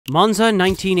Monza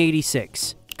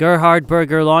 1986. Gerhard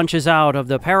Berger launches out of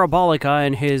the Parabolica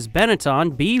in his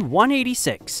Benetton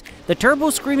B186, the turbo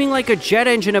screaming like a jet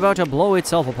engine about to blow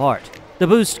itself apart. The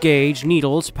boost gauge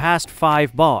needles past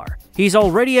 5 bar. He's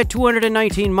already at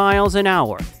 219 miles an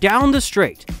hour, down the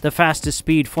straight, the fastest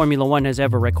speed Formula One has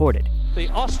ever recorded. The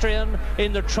Austrian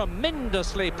in the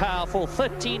tremendously powerful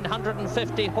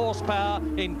 1,350 horsepower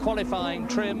in qualifying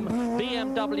trim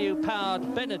BMW-powered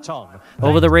Benetton.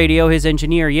 Over the radio, his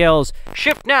engineer yells,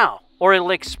 "Shift now, or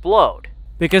it'll explode."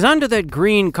 Because under that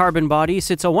green carbon body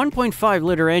sits a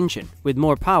 1.5-liter engine with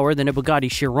more power than a Bugatti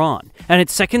Chiron, and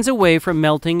it's seconds away from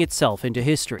melting itself into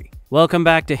history. Welcome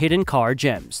back to Hidden Car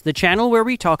Gems, the channel where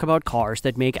we talk about cars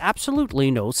that make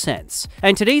absolutely no sense.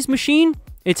 And today's machine?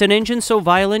 It's an engine so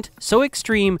violent, so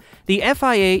extreme, the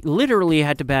FIA literally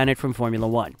had to ban it from Formula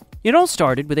One. It all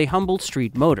started with a humble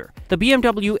street motor, the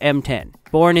BMW M10.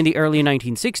 Born in the early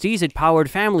 1960s, it powered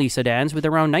family sedans with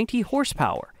around 90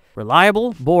 horsepower.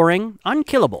 Reliable, boring,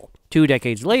 unkillable. 2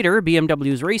 decades later,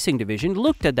 BMW's racing division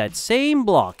looked at that same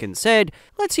block and said,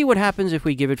 let's see what happens if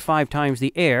we give it 5 times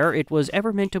the air it was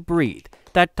ever meant to breathe.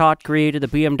 That thought created the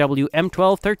BMW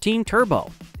M12 13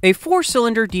 Turbo, a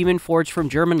 4-cylinder demon forged from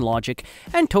German logic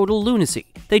and total lunacy.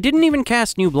 They didn't even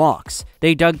cast new blocks.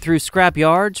 They dug through scrap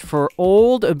yards for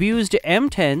old, abused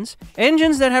M10s,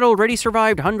 engines that had already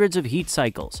survived hundreds of heat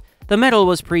cycles. The metal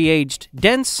was pre-aged,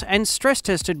 dense, and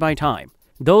stress-tested by time.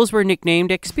 Those were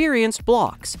nicknamed experienced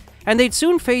blocks, and they'd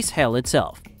soon face hell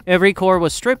itself. Every core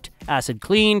was stripped, acid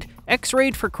cleaned,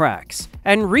 x-rayed for cracks,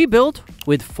 and rebuilt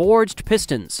with forged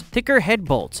pistons, thicker head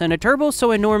bolts, and a turbo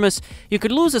so enormous you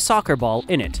could lose a soccer ball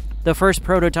in it. The first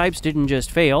prototypes didn't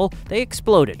just fail, they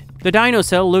exploded. The dyno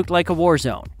cell looked like a war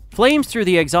zone. Flames through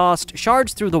the exhaust,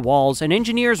 shards through the walls, and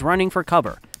engineers running for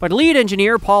cover. But lead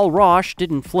engineer Paul Roche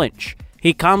didn't flinch.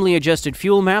 He calmly adjusted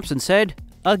fuel maps and said,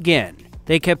 again.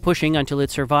 They kept pushing until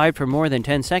it survived for more than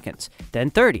 10 seconds,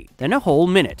 then 30, then a whole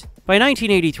minute. By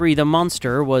 1983, the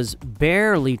monster was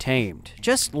barely tamed,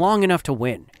 just long enough to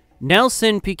win.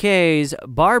 Nelson Piquet's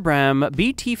Barbram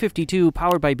BT52,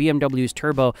 powered by BMW's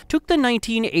turbo, took the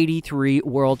 1983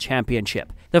 World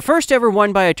Championship, the first ever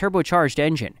won by a turbocharged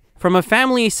engine. From a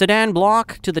family sedan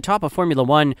block to the top of Formula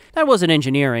One, that wasn't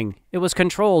engineering, it was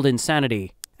controlled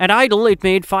insanity. At idle, it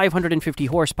made 550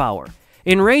 horsepower.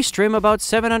 In race trim, about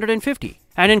 750.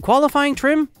 And in qualifying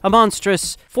trim, a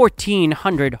monstrous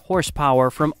 1,400 horsepower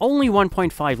from only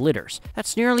 1.5 liters.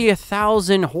 That's nearly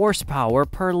 1,000 horsepower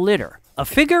per liter. A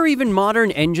figure even modern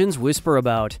engines whisper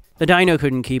about. The dyno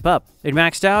couldn't keep up. It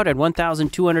maxed out at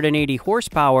 1,280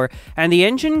 horsepower, and the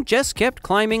engine just kept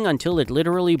climbing until it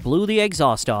literally blew the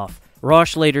exhaust off.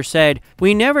 Roche later said,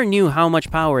 "We never knew how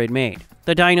much power it made.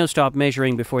 The dyno stopped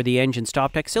measuring before the engine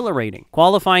stopped accelerating.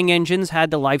 Qualifying engines had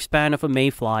the lifespan of a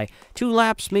mayfly, 2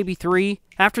 laps, maybe 3.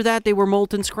 After that, they were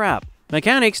molten scrap.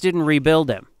 Mechanics didn't rebuild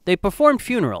them. They performed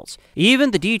funerals. Even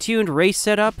the detuned race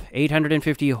setup,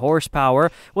 850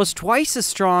 horsepower, was twice as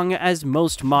strong as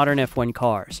most modern F1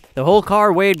 cars. The whole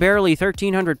car weighed barely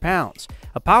 1,300 pounds,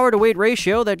 a power-to-weight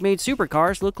ratio that made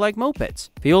supercars look like mopeds.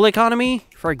 Fuel economy?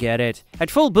 Forget it. At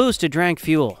full boost, it drank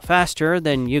fuel, faster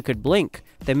than you could blink.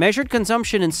 They measured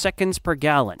consumption in seconds per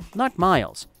gallon, not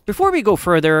miles. Before we go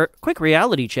further, quick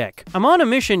reality check. I'm on a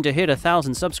mission to hit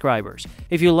 1,000 subscribers.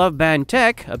 If you love band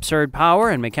tech, absurd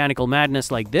power, and mechanical madness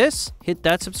like this, hit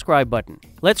that subscribe button.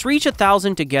 Let's reach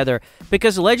 1,000 together,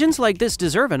 because legends like this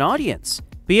deserve an audience.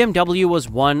 BMW was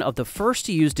one of the first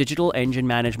to use digital engine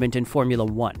management in Formula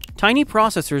One. Tiny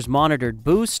processors monitored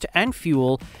boost and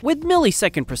fuel with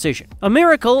millisecond precision. A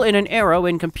miracle in an era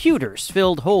when computers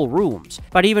filled whole rooms.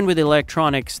 But even with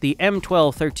electronics, the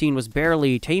M12 13 was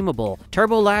barely tameable.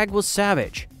 Turbo lag was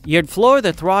savage. You'd floor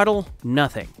the throttle,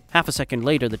 nothing. Half a second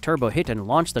later, the turbo hit and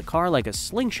launched the car like a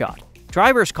slingshot.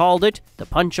 Drivers called it the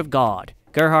punch of God.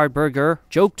 Gerhard Berger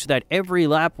joked that every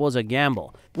lap was a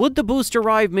gamble. Would the boost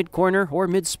arrive mid-corner or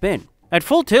mid-spin? At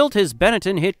full tilt, his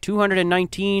Benetton hit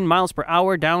 219 miles per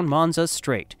hour down Monza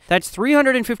straight. That's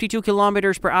 352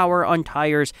 kilometers per hour on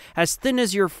tires as thin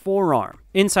as your forearm.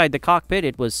 Inside the cockpit,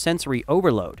 it was sensory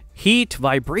overload. Heat,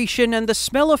 vibration, and the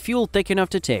smell of fuel thick enough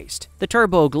to taste. The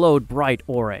turbo glowed bright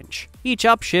orange. Each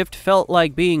upshift felt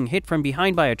like being hit from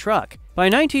behind by a truck. By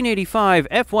 1985,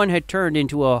 F1 had turned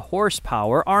into a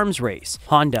horsepower arms race.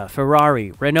 Honda,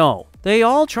 Ferrari, Renault. They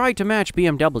all tried to match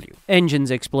BMW. Engines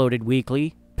exploded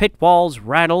weakly. Pit walls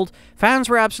rattled. Fans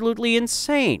were absolutely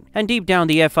insane. And deep down,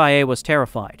 the FIA was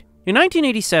terrified. In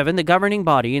 1987, the governing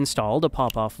body installed a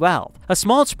pop-off valve, a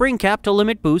small spring cap to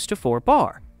limit boost to 4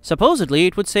 bar. Supposedly,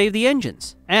 it would save the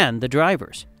engines and the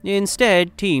drivers.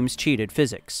 Instead, teams cheated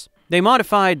physics. They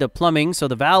modified the plumbing so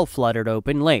the valve fluttered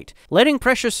open late, letting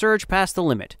pressure surge past the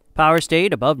limit. Power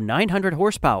stayed above 900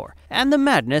 horsepower, and the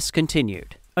madness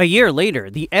continued. A year later,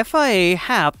 the FIA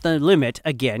halved the limit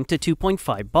again to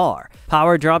 2.5 bar.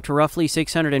 Power dropped to roughly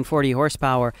 640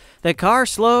 horsepower. The car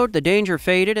slowed, the danger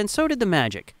faded, and so did the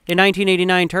magic. In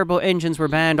 1989, turbo engines were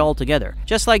banned altogether.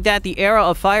 Just like that, the era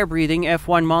of fire-breathing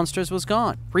F1 monsters was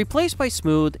gone, replaced by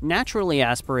smooth, naturally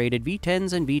aspirated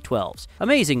V10s and V12s.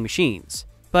 Amazing machines,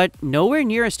 but nowhere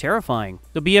near as terrifying.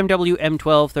 The BMW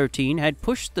M12 13 had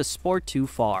pushed the sport too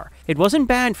far. It wasn't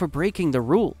banned for breaking the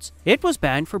rules. It was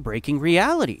banned for breaking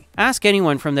reality. Ask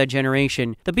anyone from that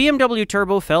generation, the BMW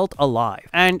Turbo felt alive,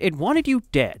 and it wanted you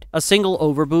dead. A single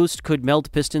overboost could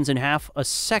melt pistons in half a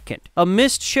second. A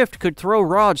missed shift could throw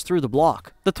rods through the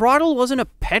block. The throttle wasn't a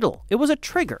pedal, it was a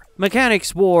trigger.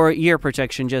 Mechanics wore ear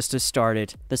protection just to start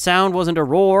it. The sound wasn't a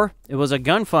roar, it was a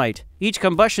gunfight. Each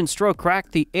combustion stroke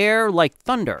cracked the air like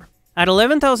thunder. At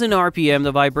 11,000 RPM,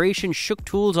 the vibration shook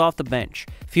tools off the bench.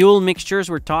 Fuel mixtures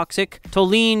were toxic.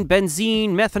 Toluene,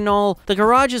 benzene, methanol. The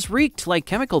garages reeked like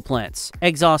chemical plants.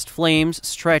 Exhaust flames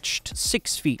stretched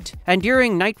 6 feet. And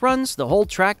during night runs, the whole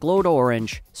track glowed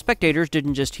orange. Spectators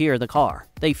didn't just hear the car,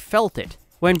 they felt it.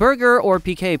 When Berger or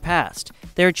Piquet passed,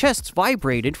 their chests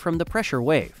vibrated from the pressure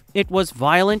wave. It was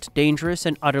violent, dangerous,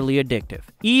 and utterly addictive.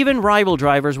 Even rival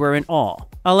drivers were in awe.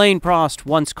 Alain Prost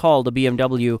once called the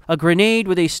BMW a grenade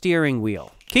with a steering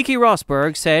wheel. Keke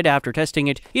Rosberg said after testing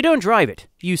it, "You don't drive it,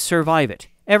 you survive it."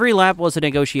 Every lap was a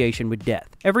negotiation with death.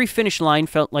 Every finish line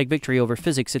felt like victory over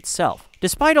physics itself.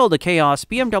 Despite all the chaos,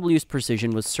 BMW's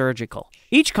precision was surgical.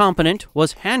 Each component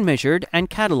was hand-measured and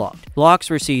cataloged. Blocks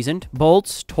were seasoned,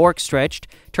 bolts, torque stretched,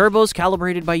 turbos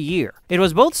calibrated by year. It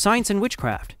was both science and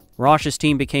witchcraft. Roush's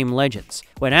team became legends.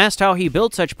 When asked how he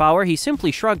built such power, he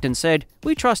simply shrugged and said,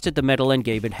 "We trusted the metal and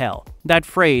gave it hell." That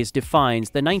phrase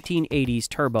defines the 1980s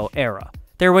turbo era.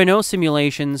 There were no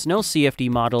simulations, no CFD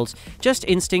models, just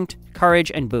instinct,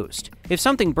 courage, and boost. If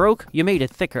something broke, you made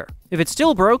it thicker. If it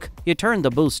still broke, you turned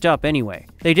the boost up anyway.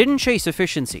 They didn't chase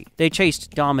efficiency, they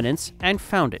chased dominance and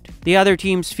found it. The other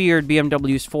teams feared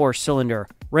BMW's four-cylinder.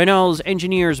 Renault's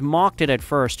engineers mocked it at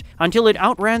first, until it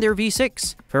outran their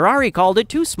V6. Ferrari called it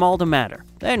too small to matter,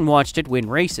 then watched it win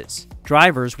races.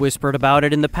 Drivers whispered about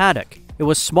it in the paddock. It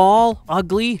was small,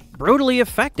 ugly, brutally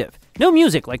effective. No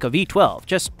music like a V12,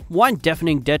 just one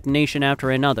deafening detonation after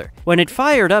another. When it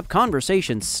fired up,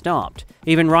 conversations stopped.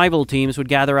 Even rival teams would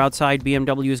gather outside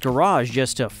BMW's garage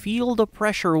just to feel the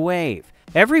pressure wave.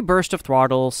 Every burst of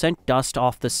throttle sent dust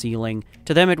off the ceiling.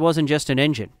 To them, it wasn't just an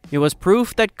engine. It was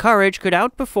proof that courage could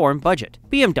outperform budget.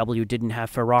 BMW didn't have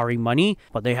Ferrari money,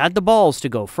 but they had the balls to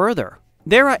go further.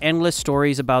 There are endless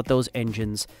stories about those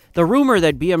engines. The rumor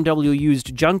that BMW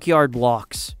used junkyard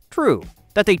blocks. True.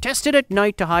 That they tested at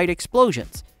night to hide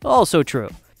explosions. Also true.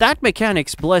 That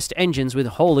mechanics blessed engines with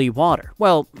holy water.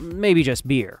 Well, maybe just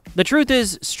beer. The truth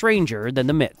is stranger than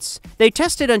the myths. They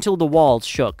tested until the walls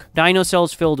shook. Dyno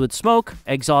cells filled with smoke,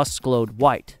 exhausts glowed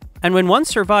white. And when one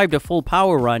survived a full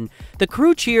power run, the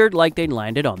crew cheered like they'd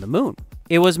landed on the moon.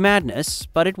 It was madness,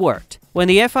 but it worked. When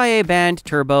the FIA banned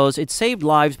turbos, it saved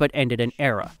lives but ended an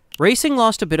era. Racing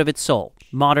lost a bit of its soul.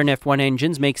 Modern F1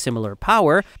 engines make similar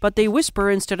power, but they whisper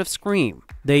instead of scream.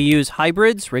 They use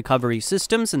hybrids, recovery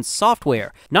systems, and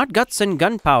software, not guts and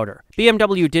gunpowder.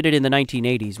 BMW did it in the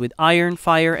 1980s with iron,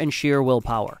 fire, and sheer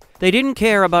willpower. They didn't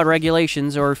care about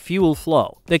regulations or fuel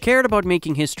flow. They cared about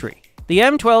making history. The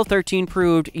M12 13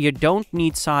 proved you don't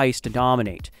need size to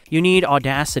dominate. You need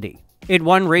audacity. It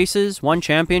won races, won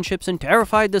championships, and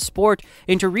terrified the sport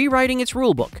into rewriting its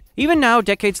rulebook. Even now,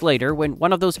 decades later, when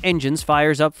one of those engines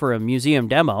fires up for a museum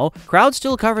demo, crowds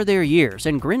still cover their ears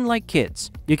and grin like kids.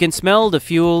 You can smell the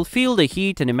fuel, feel the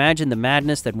heat, and imagine the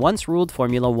madness that once ruled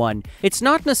Formula One. It's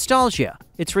not nostalgia,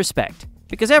 it's respect.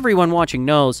 Because everyone watching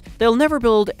knows they'll never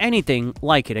build anything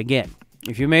like it again.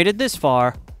 If you made it this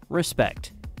far,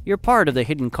 respect. You're part of the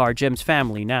Hidden Car Gems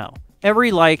family now.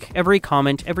 Every like, every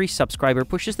comment, every subscriber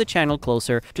pushes the channel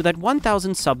closer to that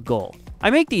 1,000 sub goal. I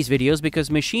make these videos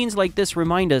because machines like this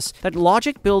remind us that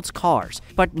logic builds cars,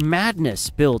 but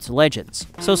madness builds legends.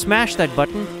 So smash that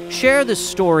button, share this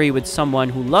story with someone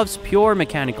who loves pure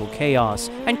mechanical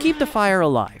chaos, and keep the fire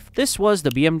alive. This was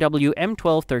the BMW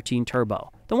M12 13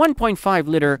 Turbo, the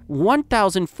 1.5-liter,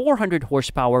 1,400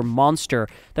 horsepower monster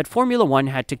that Formula One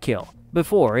had to kill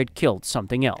before it killed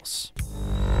something else.